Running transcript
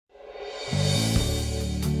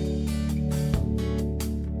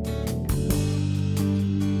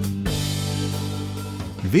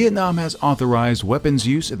Vietnam has authorized weapons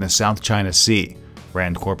use in the South China Sea.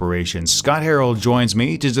 Rand Corporation's Scott Harold joins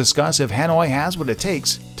me to discuss if Hanoi has what it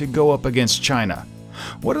takes to go up against China.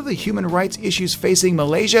 What are the human rights issues facing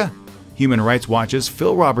Malaysia? Human Rights Watch's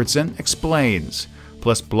Phil Robertson explains.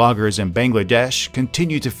 Plus, bloggers in Bangladesh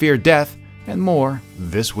continue to fear death, and more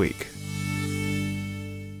this week.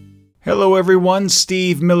 Hello everyone,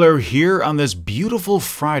 Steve Miller here on this beautiful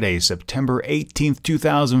Friday, September 18th,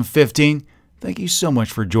 2015. Thank you so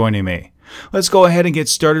much for joining me. Let's go ahead and get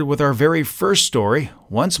started with our very first story,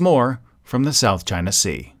 once more from the South China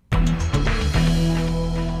Sea.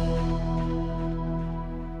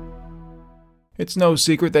 It's no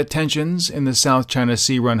secret that tensions in the South China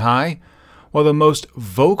Sea run high. While the most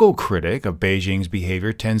vocal critic of Beijing's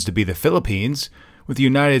behavior tends to be the Philippines, with the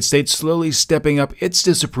United States slowly stepping up its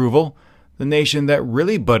disapproval, the nation that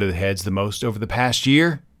really butted heads the most over the past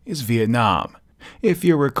year is Vietnam. If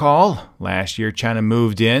you recall, last year China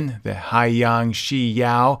moved in the Haiyang Shi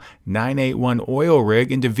Yao 981 oil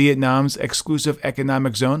rig into Vietnam's Exclusive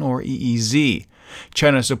Economic Zone, or EEZ.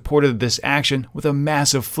 China supported this action with a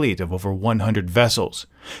massive fleet of over 100 vessels.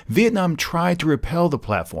 Vietnam tried to repel the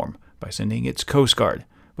platform by sending its Coast Guard,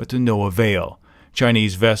 but to no avail.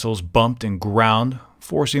 Chinese vessels bumped and ground,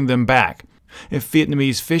 forcing them back. If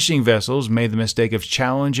Vietnamese fishing vessels made the mistake of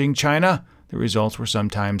challenging China, the results were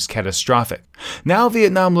sometimes catastrophic. Now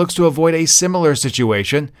Vietnam looks to avoid a similar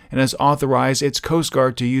situation and has authorized its Coast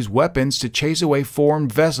Guard to use weapons to chase away foreign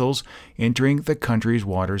vessels entering the country's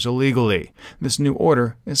waters illegally. This new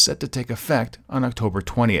order is set to take effect on October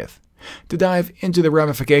 20th. To dive into the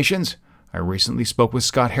ramifications, I recently spoke with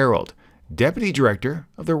Scott Harold, Deputy Director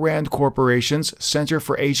of the Rand Corporation's Center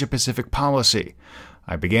for Asia-Pacific Policy.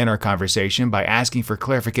 I began our conversation by asking for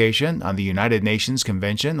clarification on the United Nations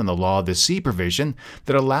Convention on the Law of the Sea provision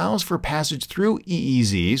that allows for passage through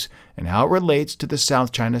EEZs and how it relates to the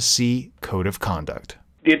South China Sea Code of Conduct.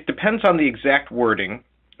 It depends on the exact wording,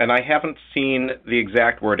 and I haven't seen the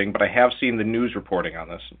exact wording, but I have seen the news reporting on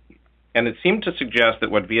this. And it seemed to suggest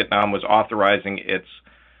that what Vietnam was authorizing its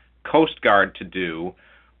Coast Guard to do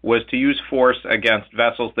was to use force against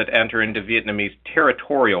vessels that enter into Vietnamese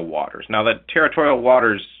territorial waters. Now, the territorial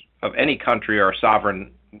waters of any country are sovereign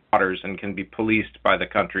waters and can be policed by the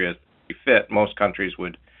country as they fit. Most countries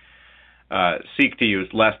would seek to use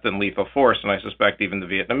less than lethal force, and I suspect even the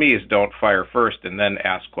Vietnamese don't fire first and then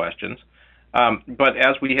ask questions. But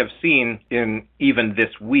as we have seen in even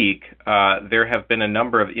this week, there have been a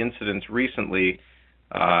number of incidents recently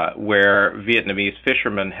where Vietnamese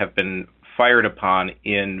fishermen have been fired upon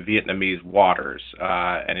in Vietnamese waters.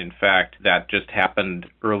 And in fact, that just happened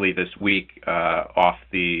early this week off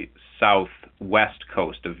the southwest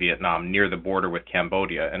coast of Vietnam, near the border with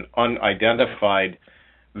Cambodia. An unidentified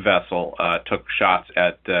vessel took shots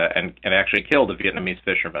at and actually killed a Vietnamese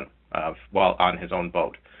fisherman while on his own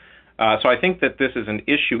boat. So I think that this is an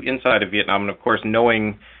issue inside of Vietnam, and of course,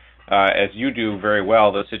 knowing as you do very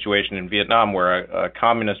well, the situation in Vietnam, where a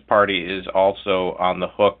communist party is also on the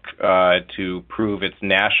hook to prove its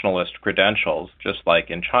nationalist credentials, just like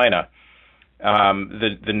in China.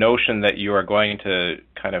 The notion that you are going to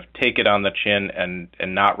kind of take it on the chin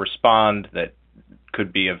and not respond, that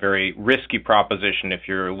could be a very risky proposition if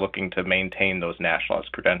you're looking to maintain those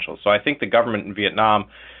nationalist credentials. So I think the government in Vietnam,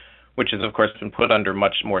 which has, of course, been put under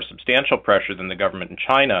much more substantial pressure than the government in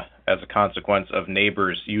China as a consequence of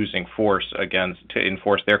neighbors using force to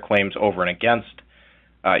enforce their claims over and against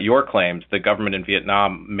your claims. The government in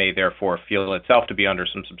Vietnam may therefore feel itself to be under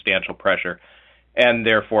some substantial pressure and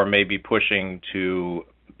therefore may be pushing to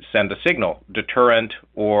send a signal, deterrent,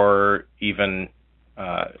 or even,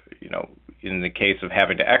 in the case of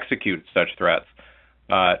having to execute such threats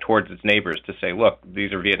towards its neighbors, to say, look,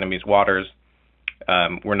 these are Vietnamese waters.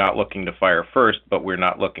 We're not looking to fire first, but we're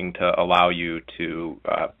not looking to allow you to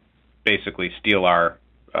basically steal our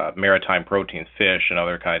maritime proteins, fish, and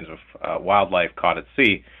other kinds of wildlife caught at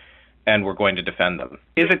sea, and we're going to defend them.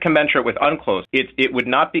 Is it commensurate with UNCLOS? It would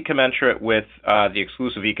not be commensurate with the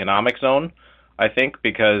Exclusive Economic Zone, I think,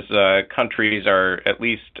 because countries are at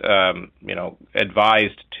least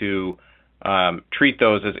advised to treat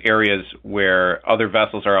those as areas where other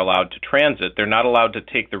vessels are allowed to transit. They're not allowed to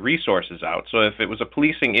take the resources out. So if it was a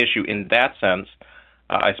policing issue in that sense,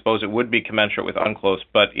 I suppose it would be commensurate with UNCLOS.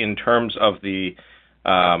 But in terms of the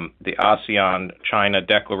ASEAN-China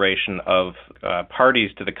Declaration of parties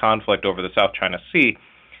to the conflict over the South China Sea,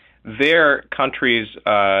 their countries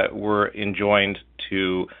were enjoined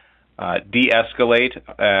to de-escalate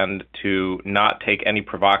and to not take any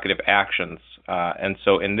provocative actions. And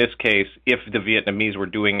so in this case, if the Vietnamese were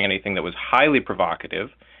doing anything that was highly provocative,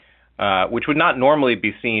 which would not normally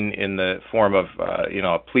be seen in the form of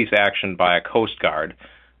a police action by a Coast Guard,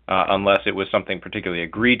 unless it was something particularly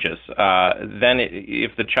egregious.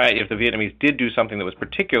 If the Vietnamese did do something that was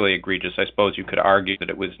particularly egregious, I suppose you could argue that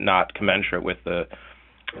it was not commensurate with the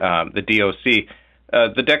DOC.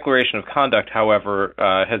 The declaration of conduct, however,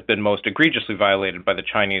 has been most egregiously violated by the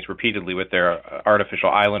Chinese repeatedly with their artificial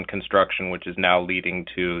island construction, which is now leading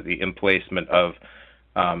to the emplacement of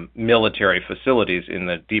military facilities in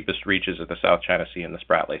the deepest reaches of the South China Sea and the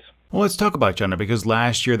Spratlys. Well, let's talk about China, because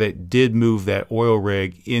last year they did move that oil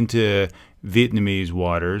rig into Vietnamese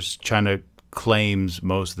waters. China claims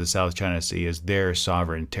most of the South China Sea as their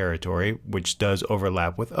sovereign territory, which does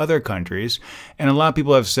overlap with other countries. And a lot of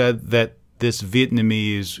people have said that this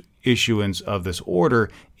Vietnamese issuance of this order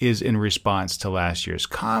is in response to last year's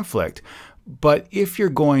conflict. But if you're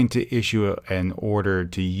going to issue an order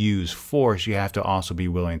to use force, you have to also be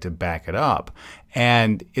willing to back it up.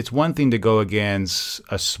 And it's one thing to go against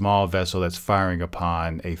a small vessel that's firing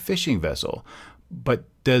upon a fishing vessel. But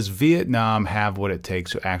does Vietnam have what it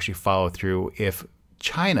takes to actually follow through if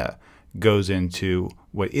China goes into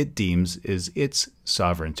what it deems is its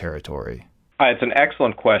sovereign territory? It's an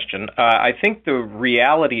excellent question. I think the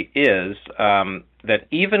reality is that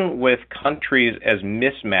even with countries as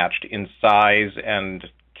mismatched in size and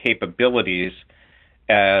capabilities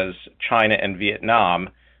as China and Vietnam,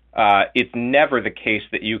 it's never the case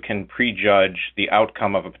that you can prejudge the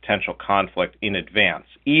outcome of a potential conflict in advance,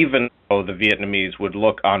 even though the Vietnamese would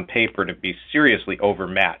look on paper to be seriously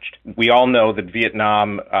overmatched. We all know that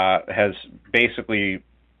Vietnam has basically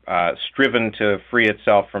striven to free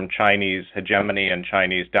itself from Chinese hegemony and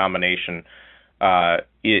Chinese domination.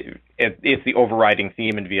 It's the overriding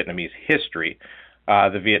theme in Vietnamese history.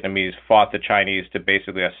 The Vietnamese fought the Chinese to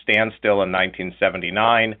basically a standstill in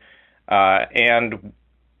 1979, and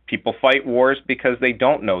people fight wars because they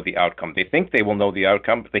don't know the outcome. They think they will know the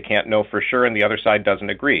outcome, but they can't know for sure, and the other side doesn't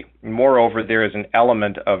agree. Moreover, there is an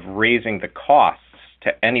element of raising the costs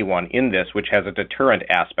to anyone in this, which has a deterrent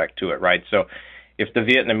aspect to it, right? So if the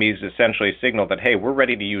Vietnamese essentially signal that, hey, we're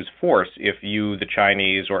ready to use force if you, the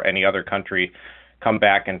Chinese, or any other country come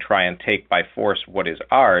back and try and take by force what is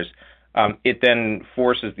ours, it then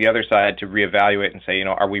forces the other side to reevaluate and say,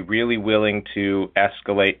 are we really willing to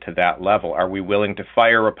escalate to that level? Are we willing to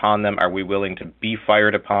fire upon them? Are we willing to be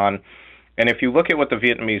fired upon? And if you look at what the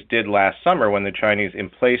Vietnamese did last summer when the Chinese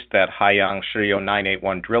emplaced that Haiyang Shiyou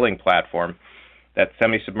 981 drilling platform, that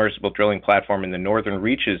semi-submersible drilling platform in the northern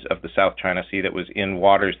reaches of the South China Sea that was in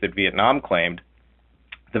waters that Vietnam claimed,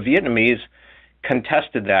 the Vietnamese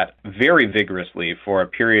contested that very vigorously for a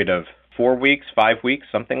period of 4 weeks, 5 weeks,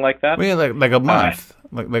 something like that. Well, yeah, like a month.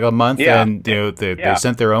 Like a month, yeah, and they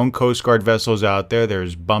sent their own Coast Guard vessels out there.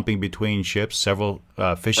 There's bumping between ships. Several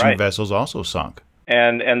fishing vessels also sunk.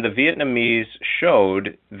 And the Vietnamese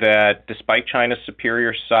showed that despite China's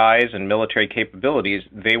superior size and military capabilities,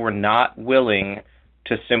 they were not willing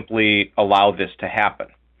to simply allow this to happen.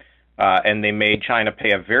 And they made China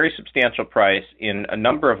pay a very substantial price in a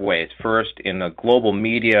number of ways. First, in the global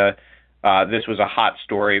media, this was a hot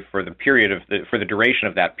story for the duration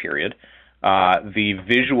of that period. The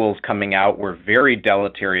visuals coming out were very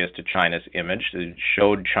deleterious to China's image. It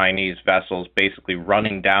showed Chinese vessels basically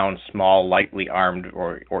running down small, lightly armed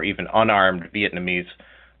or even unarmed Vietnamese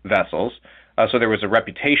vessels. So there was a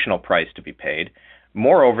reputational price to be paid.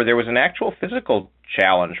 Moreover, there was an actual physical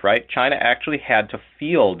challenge, right? China actually had to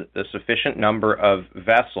field a sufficient number of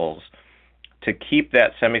vessels to keep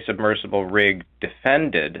that semi-submersible rig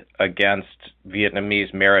defended against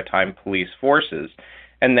Vietnamese maritime police forces.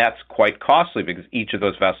 And that's quite costly because each of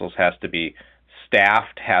those vessels has to be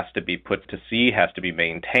staffed, has to be put to sea, has to be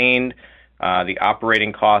maintained. The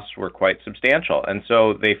operating costs were quite substantial. And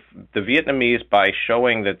so the Vietnamese, by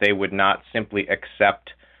showing that they would not simply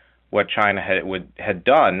accept what China had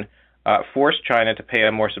done, forced China to pay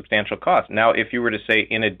a more substantial cost. Now, if you were to say,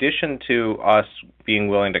 in addition to us being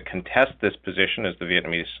willing to contest this position, as the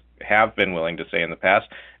Vietnamese have been willing to say in the past,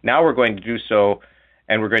 now we're going to do so,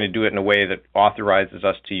 and we're going to do it in a way that authorizes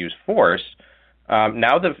us to use force.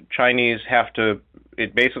 Now the Chinese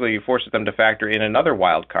it basically forces them to factor in another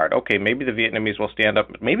wild card. Okay, maybe the Vietnamese will stand up,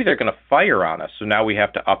 but maybe they're going to fire on us. So now we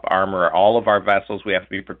have to up armor all of our vessels. We have to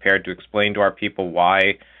be prepared to explain to our people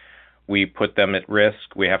why we put them at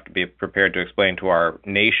risk. We have to be prepared to explain to our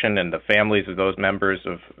nation and the families of those members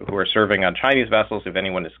who are serving on Chinese vessels, if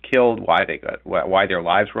anyone is killed, why their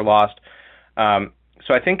lives were lost.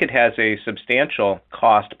 So I think it has a substantial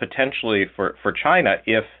cost potentially for China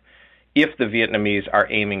if the Vietnamese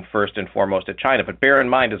are aiming first and foremost at China. But bear in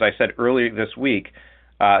mind, as I said earlier this week,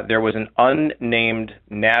 there was an unnamed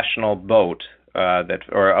national boat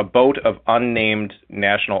or a boat of unnamed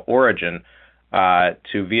national origin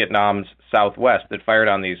to Vietnam's southwest that fired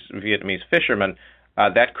on these Vietnamese fishermen.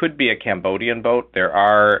 That could be a Cambodian boat. There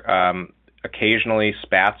are occasionally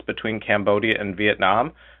spats between Cambodia and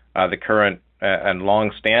Vietnam. The current and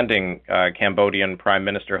long-standing Cambodian Prime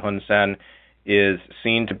Minister Hun Sen is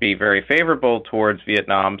seen to be very favorable towards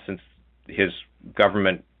Vietnam since his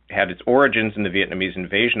government had its origins in the Vietnamese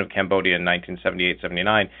invasion of Cambodia in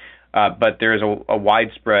 1978-79. But there is a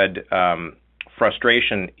widespread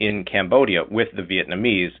frustration in Cambodia with the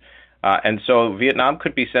Vietnamese. And so Vietnam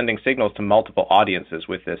could be sending signals to multiple audiences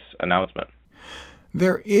with this announcement.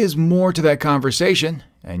 There is more to that conversation,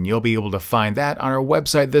 and you'll be able to find that on our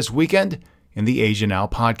website this weekend in the Asia Now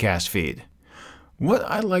podcast feed. What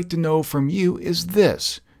I'd like to know from you is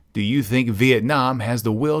this. Do you think Vietnam has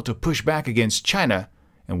the will to push back against China,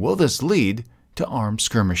 and will this lead to armed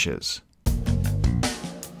skirmishes?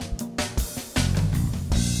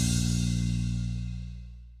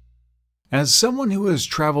 As someone who has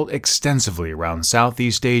traveled extensively around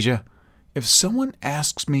Southeast Asia, if someone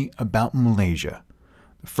asks me about Malaysia,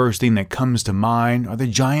 the first thing that comes to mind are the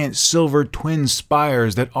giant silver twin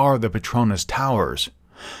spires that are the Petronas Towers.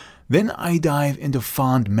 Then I dive into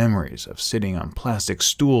fond memories of sitting on plastic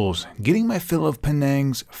stools, getting my fill of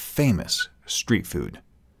Penang's famous street food.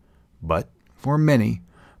 But for many,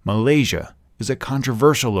 Malaysia is a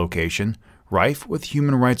controversial location rife with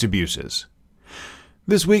human rights abuses.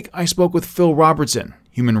 This week, I spoke with Phil Robertson,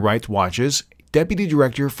 Human Rights Watch's Deputy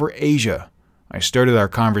Director for Asia. I started our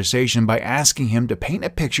conversation by asking him to paint a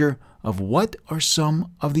picture of what are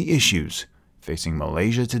some of the issues facing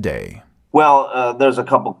Malaysia today. Well, there's a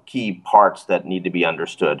couple key parts that need to be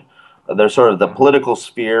understood. There's sort of the political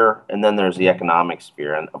sphere, and then there's the economic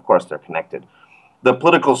sphere, and of course they're connected. The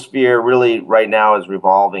political sphere really right now is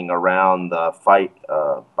revolving around the fight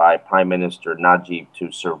by Prime Minister Najib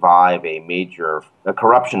to survive a major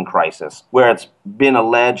corruption crisis, where it's been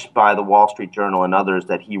alleged by the Wall Street Journal and others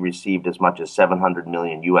that he received as much as $700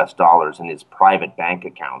 million in his private bank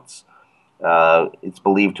accounts. It's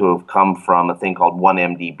believed to have come from a thing called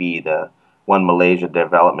 1MDB, the One Malaysia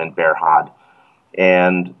Development Berhad.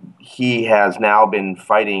 And he has now been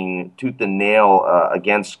fighting tooth and nail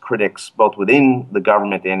against critics both within the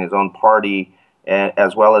government and his own party,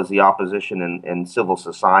 as well as the opposition and civil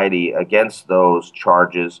society against those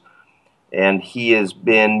charges. And he has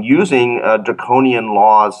been using draconian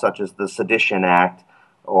laws such as the Sedition Act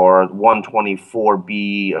or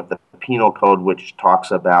 124B of the Penal Code, which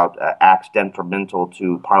talks about acts detrimental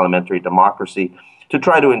to parliamentary democracy, to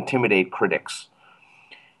try to intimidate critics.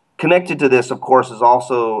 Connected to this, of course, is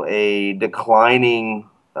also a declining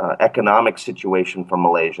economic situation for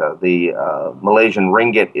Malaysia. The Malaysian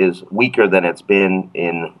ringgit is weaker than it's been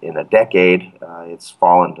in a decade. It's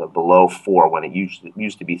fallen to below 4 when it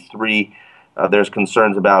used to be 3. There's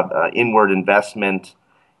concerns about inward investment.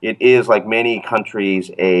 It is, like many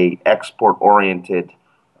countries, a export-oriented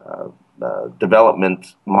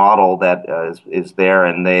development model that is there,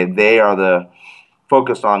 and they are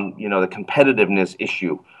focused on the competitiveness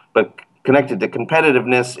issue. But connected to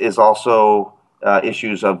competitiveness is also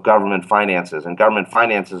issues of government finances, and government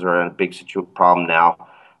finances are a big problem now.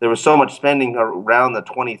 There was so much spending around the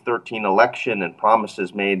 2013 election and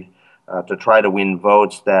promises made to try to win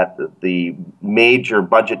votes that the major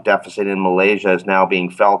budget deficit in Malaysia is now being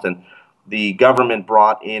felt, and the government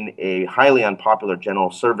brought in a highly unpopular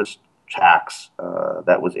general service tax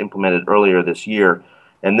that was implemented earlier this year,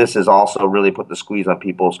 and this has also really put the squeeze on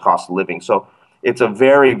people's cost of living. So it's a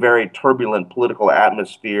very, very turbulent political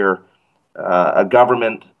atmosphere, a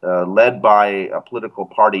government led by a political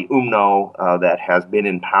party, UMNO, that has been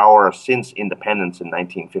in power since independence in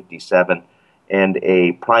 1957, and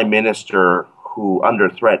a prime minister who, under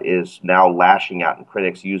threat, is now lashing out at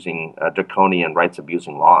critics using draconian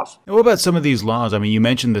rights-abusing laws. And what about some of these laws? I mean, you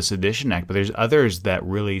mentioned the Sedition Act, but there's others that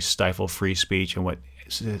really stifle free speech and what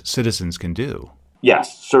citizens can do.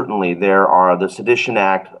 Yes, certainly. There are the Sedition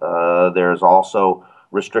Act. There's also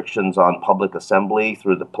restrictions on public assembly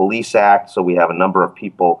through the Police Act. So we have a number of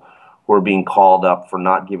people who are being called up for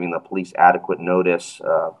not giving the police adequate notice,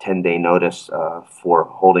 10-day notice for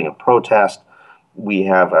holding a protest. We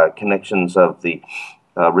have connections of the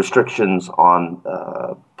restrictions on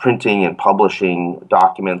printing and publishing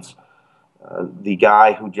documents. The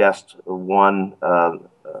guy who just won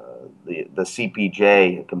the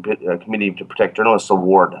CPJ, Committee to Protect Journalists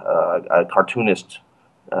Award, a cartoonist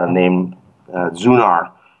named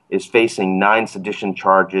Zunar, is facing 9 sedition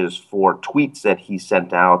charges for tweets that he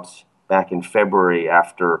sent out back in February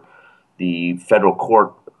after the federal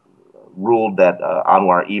court ruled that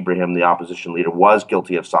Anwar Ibrahim, the opposition leader, was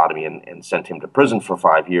guilty of sodomy and sent him to prison for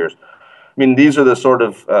 5 years. I mean, these are the sort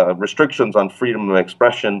of restrictions on freedom of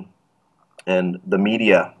expression and the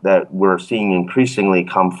media that we're seeing increasingly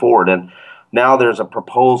come forward. And now there's a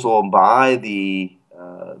proposal by the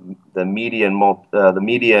communications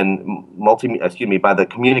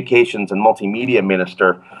and multimedia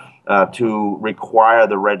minister to require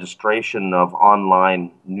the registration of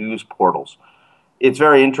online news portals. It's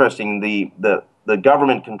very interesting. The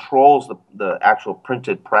government controls the actual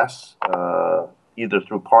printed press, either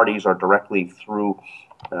through parties or directly through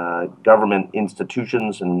government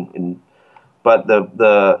institutions. But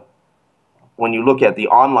when you look at the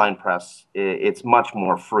online press, it's much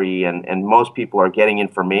more free, and most people are getting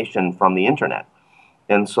information from the internet.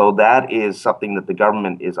 And so that is something that the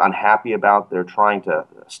government is unhappy about. They're trying to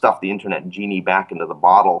stuff the internet genie back into the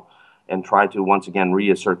bottle and try to once again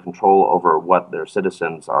reassert control over what their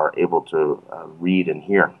citizens are able to read and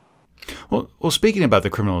hear. Well, speaking about the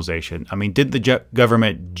criminalization, I mean, did the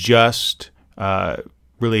government just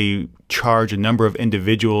really charge a number of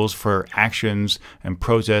individuals for actions and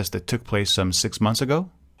protests that took place some 6 months ago?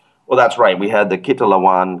 Well, that's right. We had the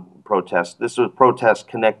Kitalawan protest. This was a protest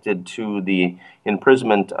connected to the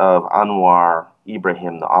imprisonment of Anwar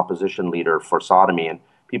Ibrahim, the opposition leader, for sodomy, and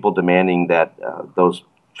people demanding that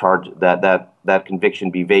that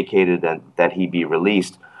conviction be vacated and that he be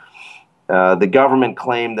released. The government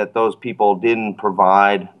claimed that those people didn't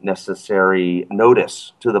provide necessary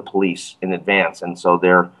notice to the police in advance, and so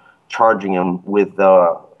they're charging him with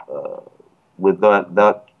that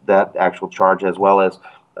actual charge, as well as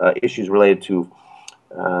issues related to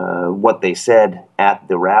what they said at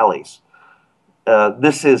the rallies.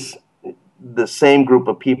 This is the same group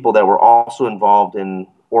of people that were also involved in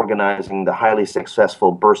organizing the highly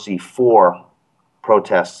successful Bursi 4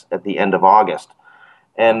 protests at the end of August.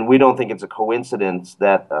 And we don't think it's a coincidence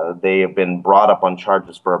that they have been brought up on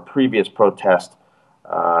charges for a previous protest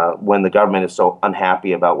when the government is so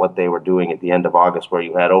unhappy about what they were doing at the end of August, where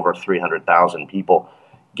you had over 300,000 people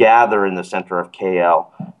gather in the center of KL,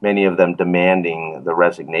 many of them demanding the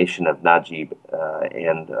resignation of Najib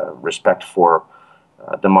and respect for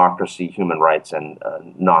democracy, human rights, and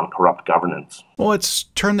non-corrupt governance. Well, let's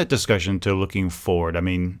turn that discussion to looking forward. I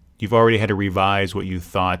mean, you've already had to revise what you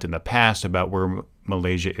thought in the past about where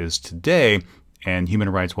Malaysia is today, and Human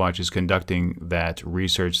Rights Watch is conducting that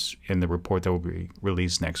research in the report that will be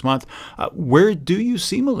released next month. Where do you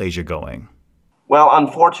see Malaysia going? Well,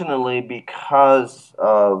 unfortunately, because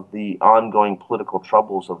of the ongoing political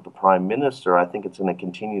troubles of the Prime Minister, I think it's going to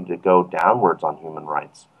continue to go downwards on human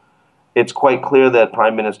rights. It's quite clear that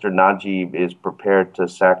Prime Minister Najib is prepared to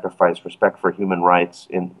sacrifice respect for human rights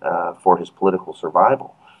for his political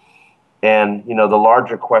survival. And, you know, the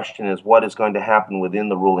larger question is what is going to happen within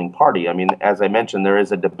the ruling party. I mean, as I mentioned, there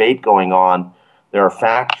is a debate going on. There are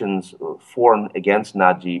factions for and against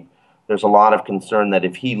Najib. There's a lot of concern that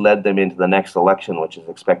if he led them into the next election, which is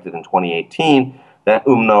expected in 2018, that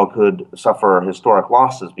UMNO could suffer historic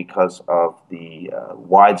losses because of the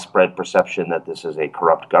widespread perception that this is a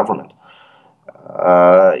corrupt government.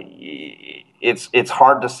 It's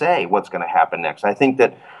hard to say what's going to happen next. I think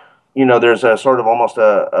that, you know, there's a sort of almost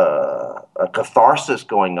a catharsis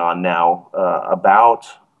going on now about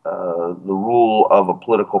the rule of a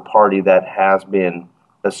political party that has been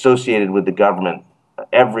associated with the government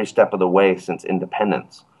every step of the way since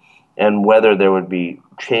independence, and whether there would be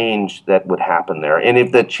change that would happen there. And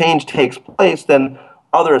if the change takes place, then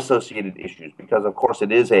other associated issues, because of course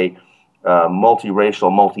it is a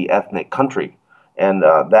multiracial, multi-ethnic country. And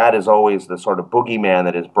that is always the sort of boogeyman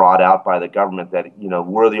that is brought out by the government, that, you know,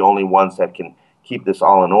 we're the only ones that can keep this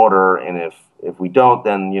all in order. And if we don't,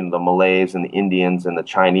 then, you know, the Malays and the Indians and the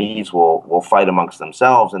Chinese will fight amongst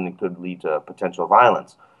themselves, and it could lead to potential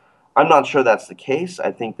violence. I'm not sure that's the case.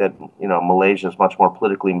 I think that, you know, Malaysia is much more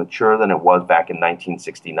politically mature than it was back in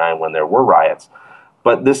 1969 when there were riots.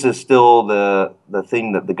 But this is still the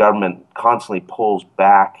thing that the government constantly pulls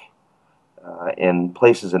back and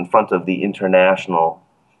places in front of the international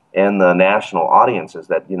and the national audiences,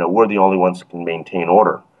 that, you know, we're the only ones that can maintain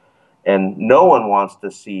order. And no one wants to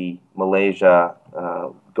see Malaysia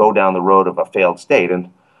go down the road of a failed state.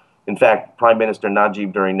 And in fact, Prime Minister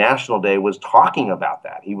Najib during National Day was talking about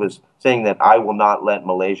that. He was saying that I will not let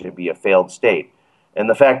Malaysia be a failed state. And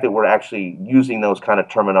the fact that we're actually using those kind of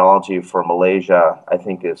terminology for Malaysia, I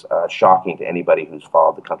think, is shocking to anybody who's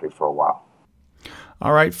followed the country for a while.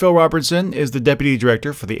 All right. Phil Robertson is the Deputy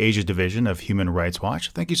Director for the Asia Division of Human Rights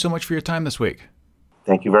Watch. Thank you so much for your time this week.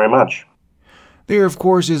 Thank you very much. There, of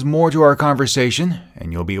course, is more to our conversation,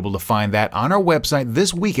 and you'll be able to find that on our website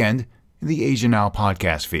this weekend in the Asia Now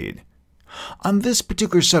podcast feed. On this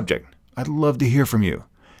particular subject, I'd love to hear from you.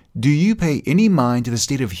 Do you pay any mind to the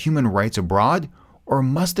state of human rights abroad, or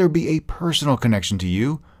must there be a personal connection to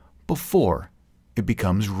you before it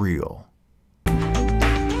becomes real?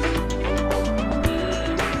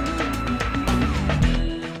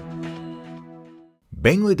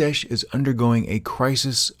 Bangladesh is undergoing a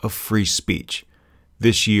crisis of free speech.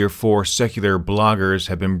 This year, 4 secular bloggers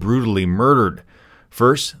have been brutally murdered.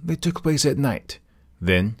 First, they took place at night,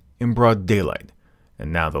 then in broad daylight,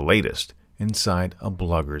 and now the latest, inside a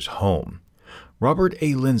blogger's home. Robert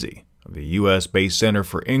A. Lindsay of the U.S.-based Center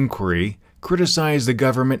for Inquiry criticized the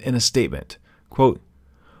government in a statement, quote,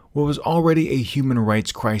 "What was already a human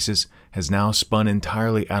rights crisis has now spun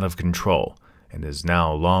entirely out of control, and is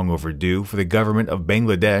now long overdue for the government of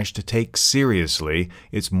Bangladesh to take seriously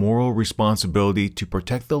its moral responsibility to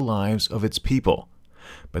protect the lives of its people.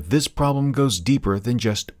 But this problem goes deeper than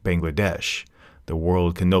just Bangladesh. The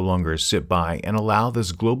world can no longer sit by and allow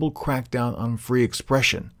this global crackdown on free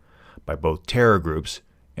expression by both terror groups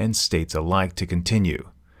and states alike to continue.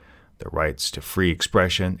 The rights to free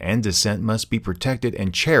expression and dissent must be protected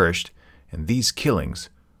and cherished, and these killings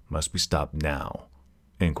must be stopped now."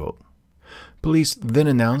 End quote. Police then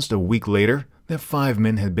announced a week later that 5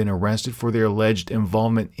 men had been arrested for their alleged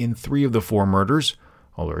involvement in 3 of the 4 murders.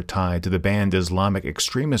 All are tied to the banned Islamic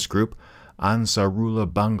extremist group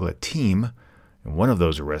Ansarullah Bangla Team, and one of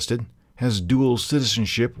those arrested has dual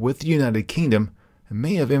citizenship with the United Kingdom and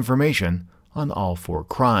may have information on all 4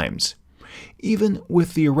 crimes. Even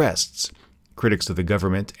with the arrests, critics of the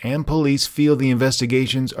government and police feel the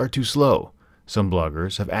investigations are too slow. Some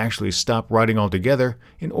bloggers have actually stopped writing altogether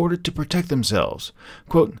in order to protect themselves.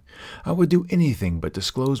 Quote, "I would do anything but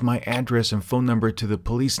disclose my address and phone number to the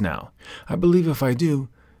police now. I believe if I do,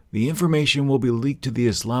 the information will be leaked to the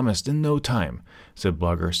Islamists in no time," said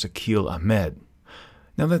blogger Sakil Ahmed.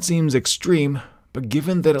 Now that seems extreme, but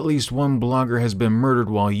given that at least one blogger has been murdered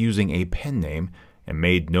while using a pen name and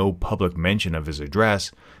made no public mention of his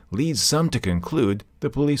address, leads some to conclude the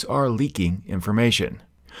police are leaking information.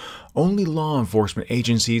 Only law enforcement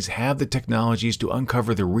agencies have the technologies to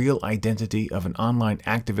uncover the real identity of an online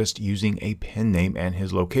activist using a pen name and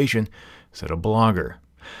his location, said a blogger.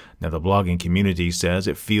 Now, the blogging community says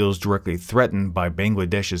it feels directly threatened by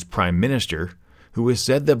Bangladesh's prime minister, who has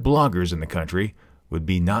said that bloggers in the country would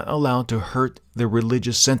be not allowed to hurt the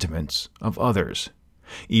religious sentiments of others.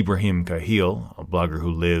 Ibrahim Kahil, a blogger who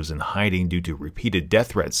lives in hiding due to repeated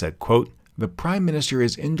death threats, said, quote, "The Prime Minister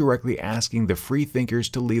is indirectly asking the free thinkers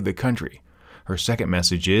to leave the country. Her second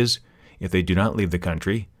message is, if they do not leave the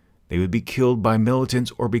country, they would be killed by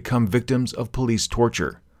militants or become victims of police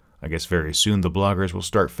torture. I guess very soon the bloggers will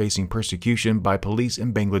start facing persecution by police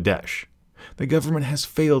in Bangladesh. The government has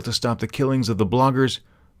failed to stop the killings of the bloggers,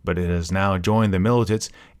 but it has now joined the militants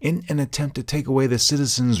in an attempt to take away the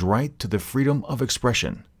citizens' right to the freedom of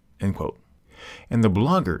expression." End quote. And the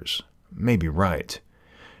bloggers may be right.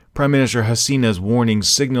 Prime Minister Hasina's warning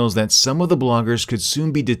signals that some of the bloggers could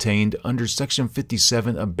soon be detained under Section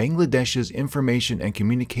 57 of Bangladesh's Information and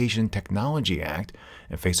Communication Technology Act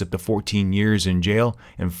and face up to 14 years in jail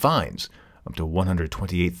and fines up to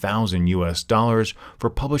 $128,000 for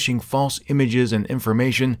publishing false images and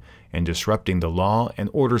information and disrupting the law and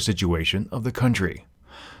order situation of the country.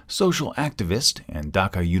 Social activist and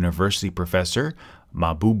Dhaka University professor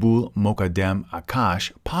Mahbubul Mokaddam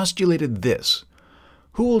Akash postulated this: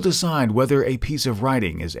 who will decide whether a piece of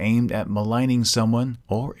writing is aimed at maligning someone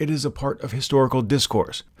or it is a part of historical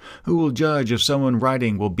discourse? Who will judge if someone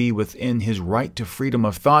writing will be within his right to freedom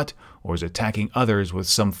of thought or is attacking others with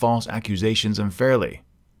some false accusations unfairly?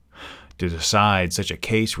 To decide such a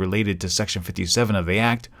case related to Section 57 of the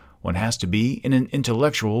Act, one has to be in an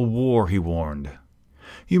intellectual war, he warned.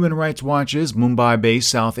 Human Rights Watch's Mumbai-based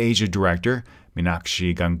South Asia director,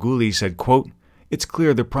 Meenakshi Ganguly, said, quote, "It's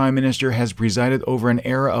clear the Prime Minister has presided over an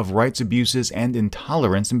era of rights abuses and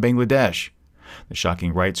intolerance in Bangladesh. The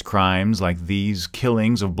shocking rights crimes like these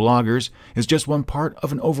killings of bloggers is just one part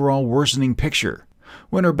of an overall worsening picture.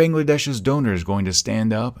 When are Bangladesh's donors going to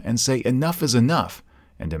stand up and say enough is enough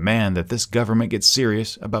and demand that this government gets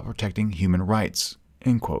serious about protecting human rights?"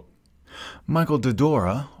 End quote. Michael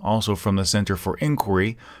Dodora, also from the Center for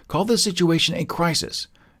Inquiry, called the situation a crisis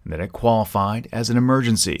and that it qualified as an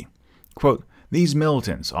emergency. Quote, "These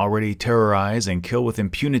militants already terrorize and kill with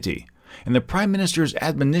impunity, and the Prime Minister's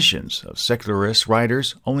admonitions of secularist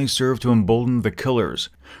writers only serve to embolden the killers.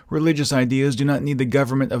 Religious ideas do not need the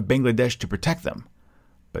government of Bangladesh to protect them,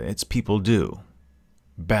 but its people do.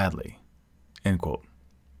 Badly." End quote.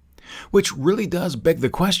 Which really does beg the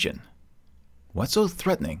question, what's so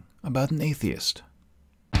threatening about an atheist?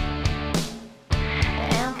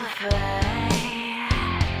 Amplify.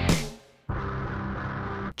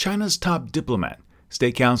 China's top diplomat,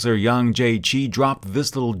 State Councilor Yang Jiechi, dropped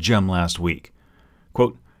this little gem last week.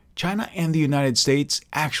 Quote, China and the United States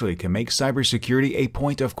actually can make cybersecurity a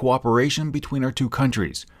point of cooperation between our two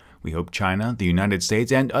countries. We hope China, the United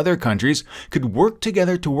States, and other countries could work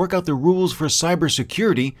together to work out the rules for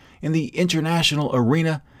cybersecurity in the international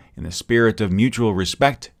arena in the spirit of mutual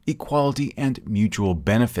respect, equality, and mutual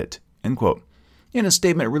benefit. End quote. In a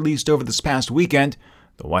statement released over this past weekend,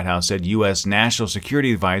 the White House said U.S. National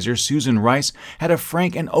Security Advisor Susan Rice had a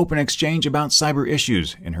frank and open exchange about cyber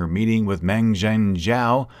issues in her meeting with Meng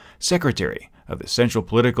Zhenzhao, Secretary of the Central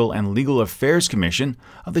Political and Legal Affairs Commission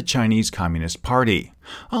of the Chinese Communist Party.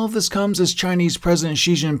 All of this comes as Chinese President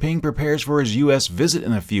Xi Jinping prepares for his U.S. visit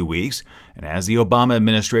in a few weeks, and as the Obama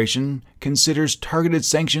administration considers targeted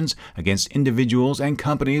sanctions against individuals and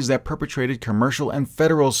companies that perpetrated commercial and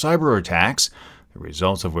federal cyber attacks, the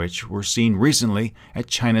results of which were seen recently at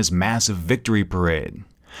China's massive victory parade.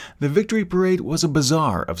 The victory parade was a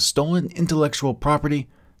bazaar of stolen intellectual property,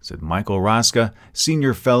 said Michael Raska,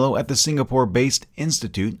 senior fellow at the Singapore-based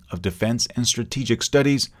Institute of Defense and Strategic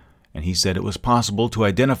Studies, and he said it was possible to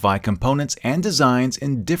identify components and designs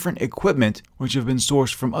in different equipment which have been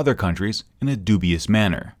sourced from other countries in a dubious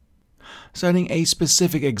manner. Citing a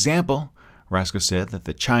specific example, Raska said that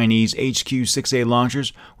the Chinese HQ-6A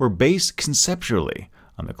launchers were based conceptually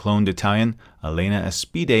on the cloned Italian Elena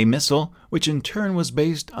Aspide missile, which in turn was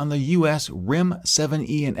based on the U.S.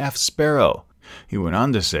 RIM-7E and F Sparrow. He went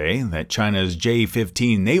on to say that China's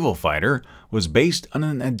J-15 naval fighter was based on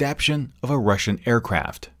an adaptation of a Russian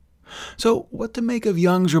aircraft. So what to make of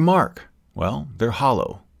Yang's remark? Well, they're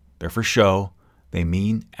hollow. They're for show. They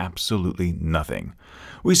mean absolutely nothing.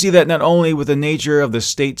 We see that not only with the nature of the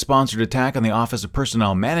state-sponsored attack on the Office of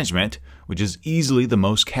Personnel Management, which is easily the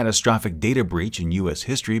most catastrophic data breach in U.S.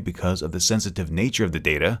 history because of the sensitive nature of the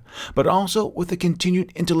data, but also with the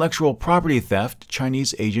continued intellectual property theft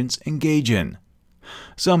Chinese agents engage in.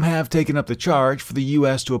 Some have taken up the charge for the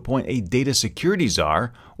U.S. to appoint a data security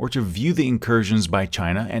czar or to view the incursions by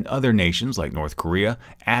China and other nations like North Korea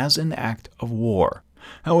as an act of war.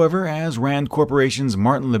 However, as Rand Corporation's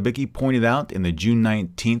Martin Libicki pointed out in the June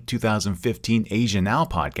 19, 2015 Asia Now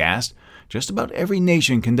podcast, just about every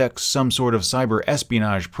nation conducts some sort of cyber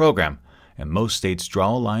espionage program, and most states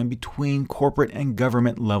draw a line between corporate and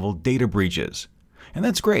government-level data breaches. And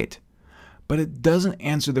that's great, but it doesn't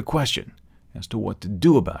answer the question as to what to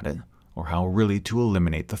do about it or how really to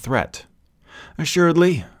eliminate the threat.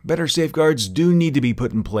 Assuredly, better safeguards do need to be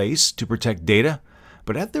put in place to protect data,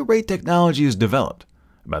 but at the rate technology is developed,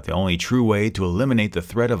 about the only true way to eliminate the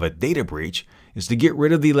threat of a data breach is to get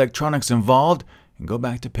rid of the electronics involved and go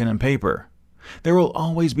back to pen and paper. There will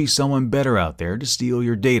always be someone better out there to steal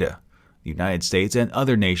your data. The United States and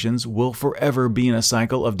other nations will forever be in a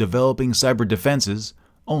cycle of developing cyber defenses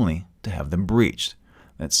only to have them breached.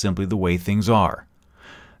 That's simply the way things are.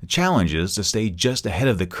 The challenge is to stay just ahead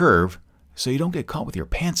of the curve so you don't get caught with your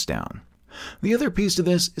pants down. The other piece to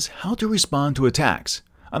this is how to respond to attacks.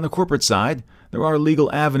 On the corporate side, there are legal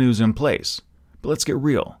avenues in place. But let's get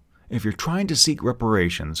real. If you're trying to seek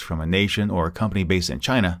reparations from a nation or a company based in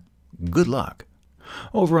China, good luck.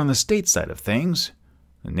 Over on the state side of things,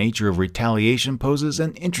 the nature of retaliation poses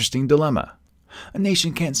an interesting dilemma. A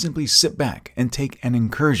nation can't simply sit back and take an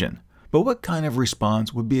incursion. But what kind of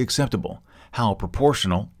response would be acceptable? How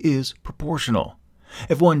proportional is proportional?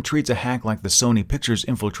 If one treats a hack like the Sony Pictures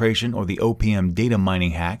infiltration or the OPM data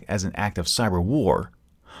mining hack as an act of cyber war,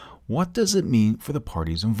 what does it mean for the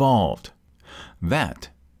parties involved? That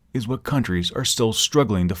is what countries are still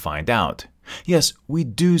struggling to find out. Yes, we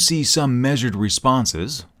do see some measured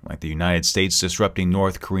responses, like the United States disrupting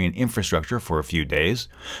North Korean infrastructure for a few days,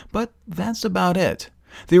 but that's about it.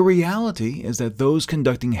 The reality is that those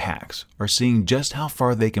conducting hacks are seeing just how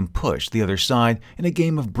far they can push the other side in a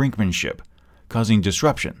game of brinkmanship, causing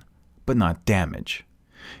disruption, but not damage.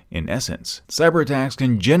 In essence, cyber attacks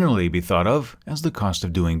can generally be thought of as the cost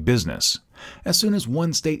of doing business. As soon as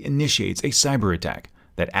one state initiates a cyber attack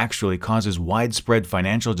that actually causes widespread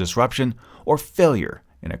financial disruption or failure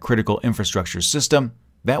in a critical infrastructure system,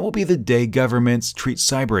 that will be the day governments treat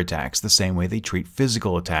cyber attacks the same way they treat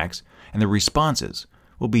physical attacks, and the responses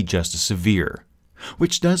will be just as severe,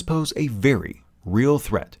 which does pose a very real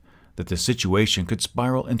threat that the situation could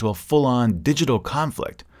spiral into a full-on digital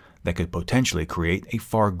conflict that could potentially create a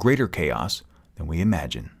far greater chaos than we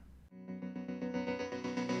imagine.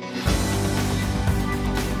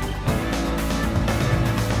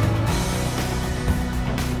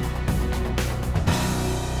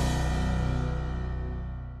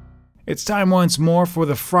 It's time once more for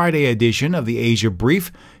the Friday edition of the Asia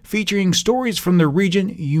Brief, featuring stories from the region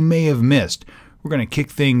you may have missed. we're going to kick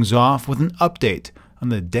things off with an update on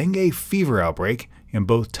the dengue fever outbreak in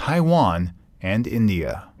both Taiwan and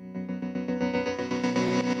India.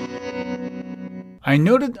 I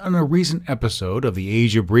noted on a recent episode of the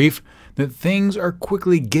Asia Brief that things are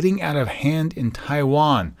quickly getting out of hand in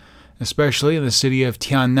Taiwan, especially in the city of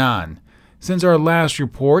Tiannan. Since our last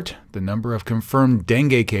report, the number of confirmed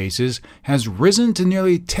dengue cases has risen to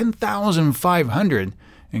nearly 10,500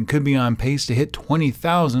 and could be on pace to hit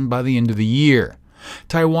 20,000 by the end of the year.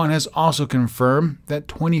 Taiwan has also confirmed that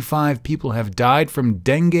 25 people have died from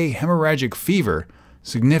dengue hemorrhagic fever,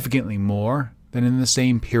 significantly more than in the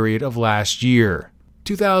same period of last year.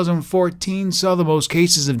 2014 saw the most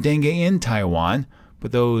cases of dengue in Taiwan,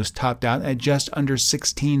 but those topped out at just under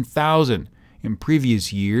 16,000. In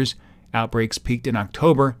previous years, outbreaks peaked in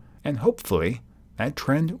October, and hopefully that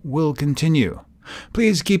trend will continue.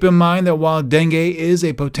 Please keep in mind that while dengue is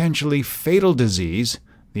a potentially fatal disease,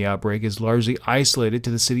 the outbreak is largely isolated to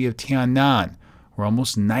the city of Tiannan, where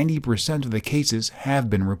almost 90% of the cases have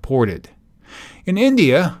been reported. In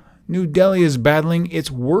India, New Delhi is battling its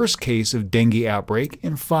worst case of dengue outbreak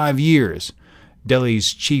in 5 years.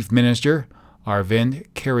 Delhi's chief minister, Arvind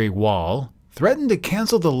Kejriwal, threatened to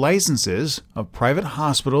cancel the licenses of private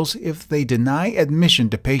hospitals if they deny admission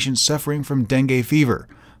to patients suffering from dengue fever,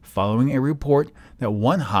 following a report that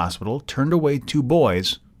one hospital turned away 2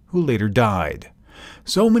 boys who later died.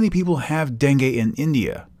 So many people have dengue in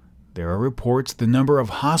India. There are reports the number of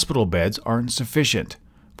hospital beds aren't sufficient,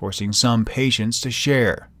 forcing some patients to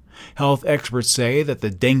share. Health experts say that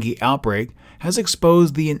the dengue outbreak has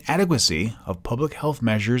exposed the inadequacy of public health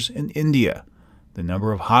measures in India. The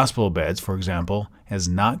number of hospital beds, for example, has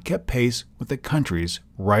not kept pace with the country's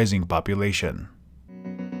rising population.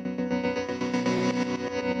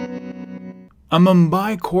 A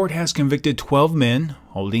Mumbai court has convicted 12 men,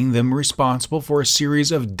 holding them responsible for a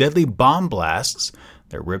series of deadly bomb blasts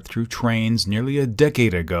that ripped through trains nearly a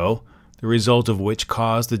decade ago, the result of which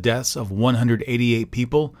caused the deaths of 188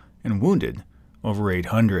 people and wounded over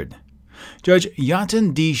 800. Judge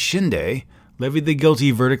Yatin D. Shinde levied the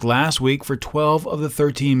guilty verdict last week for 12 of the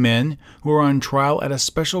 13 men who were on trial at a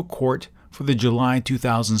special court for the July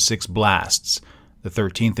 2006 blasts. The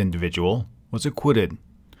 13th individual was acquitted.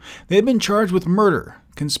 They had been charged with murder,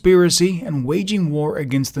 conspiracy, and waging war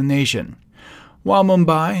against the nation. While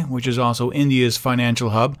Mumbai, which is also India's financial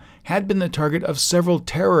hub, had been the target of several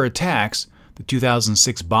terror attacks, the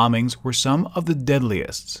 2006 bombings were some of the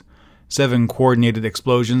deadliest. 7 coordinated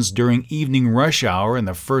explosions during evening rush hour in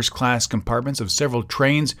the first-class compartments of several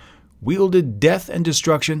trains wielded death and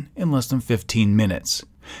destruction in less than 15 minutes.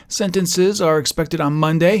 Sentences are expected on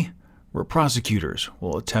Monday, where prosecutors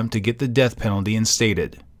will attempt to get the death penalty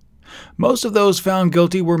instated. Most of those found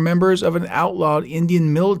guilty were members of an outlawed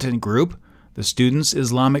Indian militant group, the Students'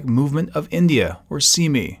 Islamic Movement of India, or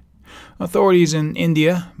SIMI. Authorities in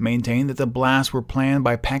India maintain that the blasts were planned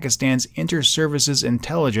by Pakistan's Inter-Services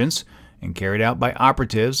Intelligence and carried out by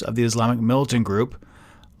operatives of the Islamic militant group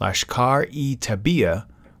Lashkar-e-Taiba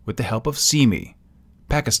with the help of SIMI.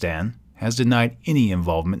 Pakistan has denied any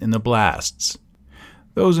involvement in the blasts.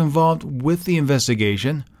 Those involved with the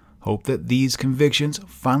investigation hope that these convictions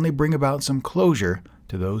finally bring about some closure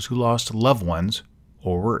to those who lost loved ones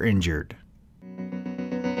or were injured.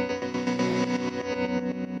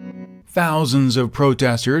 Thousands of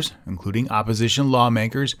protesters, including opposition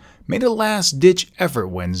lawmakers, made a last-ditch effort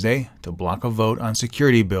Wednesday to block a vote on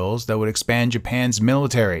security bills that would expand Japan's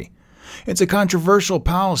military. It's a controversial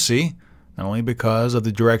policy, not only because of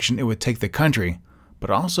the direction it would take the country, but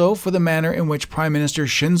also for the manner in which Prime Minister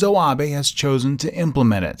Shinzo Abe has chosen to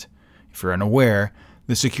implement it. If you're unaware,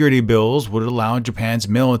 the security bills would allow Japan's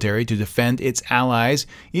military to defend its allies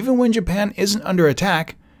even when Japan isn't under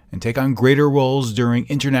attack, and take on greater roles during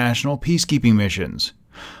international peacekeeping missions.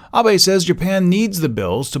 Abe says Japan needs the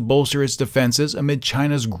bills to bolster its defenses amid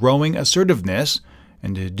China's growing assertiveness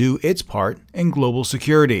and to do its part in global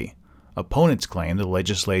security. Opponents claim the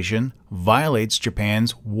legislation violates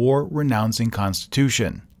Japan's war-renouncing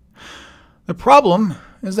constitution. The problem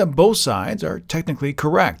is that both sides are technically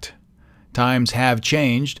correct. Times have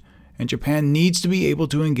changed, and Japan needs to be able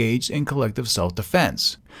to engage in collective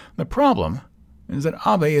self-defense. The problem is that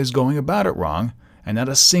Abe is going about it wrong, and not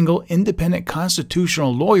a single independent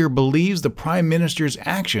constitutional lawyer believes the Prime Minister's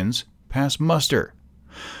actions pass muster.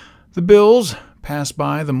 The bills, passed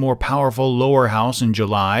by the more powerful lower house in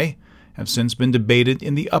July, have since been debated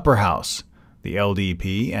in the upper house. The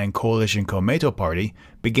LDP and Coalition Komeito Party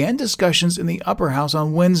began discussions in the upper house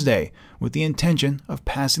on Wednesday with the intention of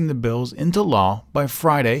passing the bills into law by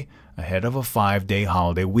Friday ahead of a 5-day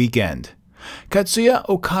holiday weekend. Katsuya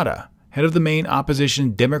Okada, head of the main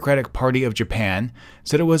opposition Democratic Party of Japan,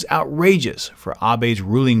 said it was outrageous for Abe's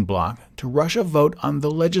ruling bloc to rush a vote on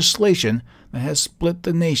the legislation that has split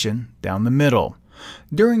the nation down the middle.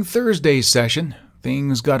 During Thursday's session,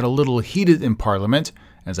 things got a little heated in Parliament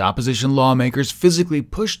as opposition lawmakers physically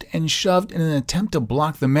pushed and shoved in an attempt to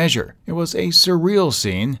block the measure. It was a surreal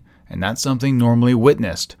scene and not something normally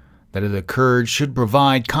witnessed. That it occurred should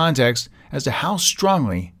provide context as to how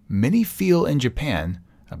strongly many feel in Japan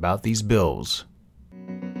about these bills.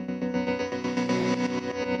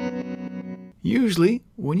 Usually,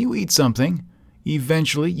 when you eat something,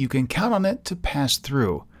 eventually you can count on it to pass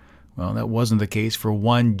through. Well, that wasn't the case for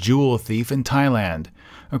one jewel thief in Thailand.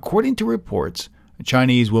 According to reports, a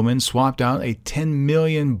Chinese woman swapped out a 10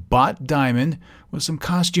 million baht diamond with some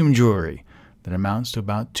costume jewelry that amounts to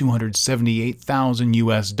about $278,000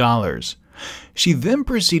 US. She then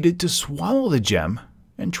proceeded to swallow the gem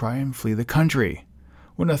and try and flee the country.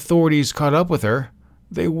 When authorities caught up with her,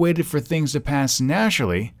 they waited for things to pass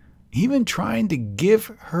naturally, even trying to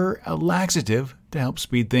give her a laxative to help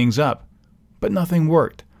speed things up. But nothing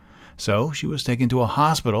worked, so she was taken to a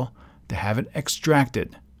hospital to have it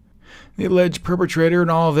extracted. The alleged perpetrator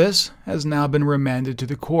in all this has now been remanded to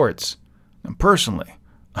the courts. And personally,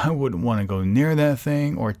 I wouldn't want to go near that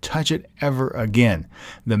thing or touch it ever again.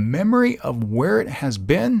 The memory of where it has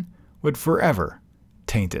been would forever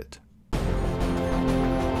taint it.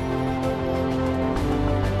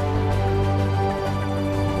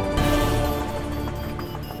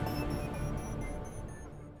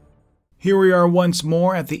 Here we are once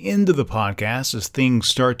more at the end of the podcast as things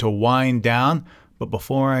start to wind down. But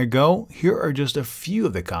before I go, here are just a few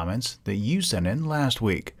of the comments that you sent in last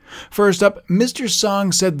week. First up, Mr.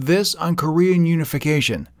 Song said this on Korean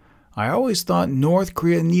unification. I always thought North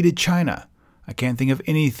Korea needed China. I can't think of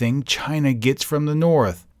anything China gets from the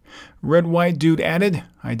North. Red White Dude added,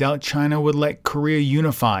 I doubt China would let Korea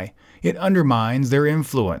unify. It undermines their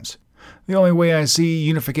influence. The only way I see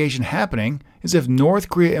unification happening is if North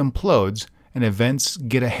Korea implodes and events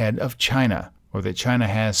get ahead of China, or that China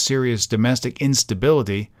has serious domestic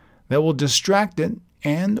instability that will distract it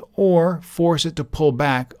and or force it to pull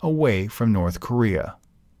back away from North Korea.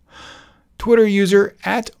 Twitter user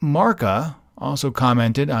 @Marka also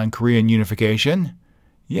commented on Korean unification.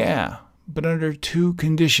 Yeah, but under two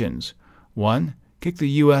conditions. 1, kick the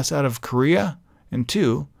U.S. out of Korea, and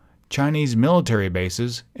 2, Chinese military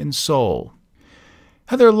bases in Seoul.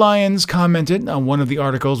 Heather Lyons commented on one of the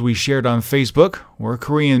articles we shared on Facebook, where a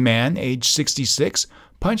Korean man, age 66,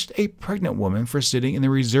 punched a pregnant woman for sitting in the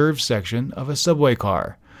reserved section of a subway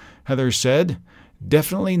car. Heather said,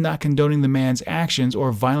 definitely not condoning the man's actions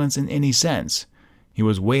or violence in any sense. He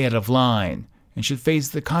was way out of line and should face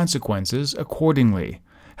the consequences accordingly.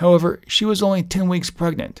 However, she was only 10 weeks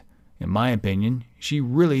pregnant. In my opinion, she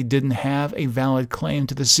really didn't have a valid claim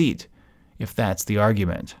to the seat, if that's the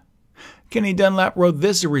argument. Kenny Dunlap wrote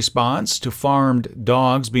this in response to farmed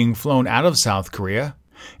dogs being flown out of South Korea.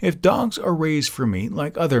 If dogs are raised for meat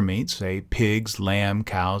like other meats, say pigs, lamb,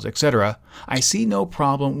 cows, etc., I see no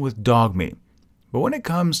problem with dog meat. But when it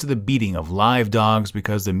comes to the beating of live dogs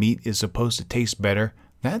because the meat is supposed to taste better,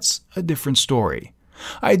 that's a different story.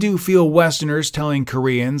 I do feel Westerners telling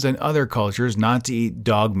Koreans and other cultures not to eat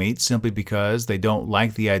dog meat simply because they don't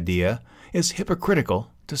like the idea is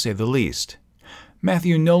hypocritical, to say the least.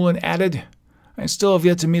 Matthew Nolan added, I still have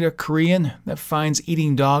yet to meet a Korean that finds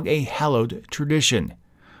eating dog a hallowed tradition.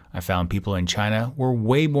 I found people in China were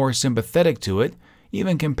way more sympathetic to it,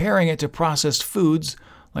 even comparing it to processed foods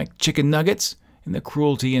like chicken nuggets in the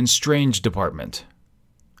cruelty and strange department.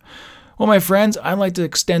 Well, my friends, I'd like to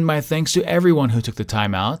extend my thanks to everyone who took the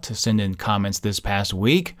time out to send in comments this past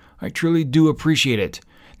week. I truly do appreciate it.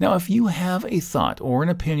 Now, if you have a thought or an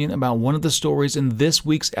opinion about one of the stories in this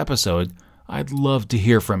week's episode, I'd love to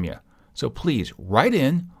hear from you. So please write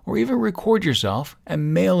in or even record yourself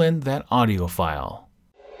and mail in that audio file.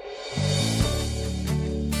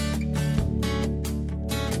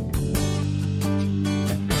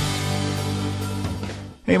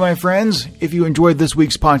 Hey, my friends, if you enjoyed this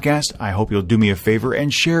week's podcast, I hope you'll do me a favor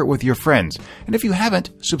and share it with your friends. And if you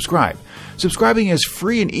haven't, subscribe. Subscribing is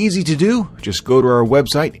free and easy to do. Just go to our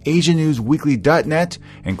website, asiannewsweekly.net,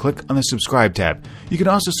 and click on the subscribe tab. You can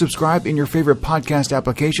also subscribe in your favorite podcast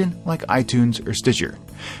application like iTunes or Stitcher.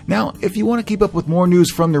 Now, if you want to keep up with more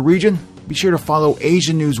news from the region, be sure to follow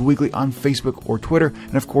Asian News Weekly on Facebook or Twitter.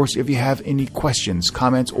 And of course, if you have any questions,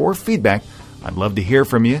 comments, or feedback, I'd love to hear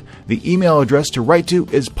from you. The email address to write to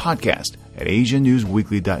is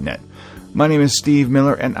podcast@asiannewsweekly.net. My name is Steve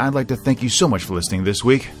Miller, and I'd like to thank you so much for listening this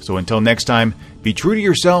week. So until next time, be true to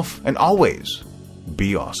yourself and always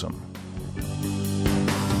be awesome.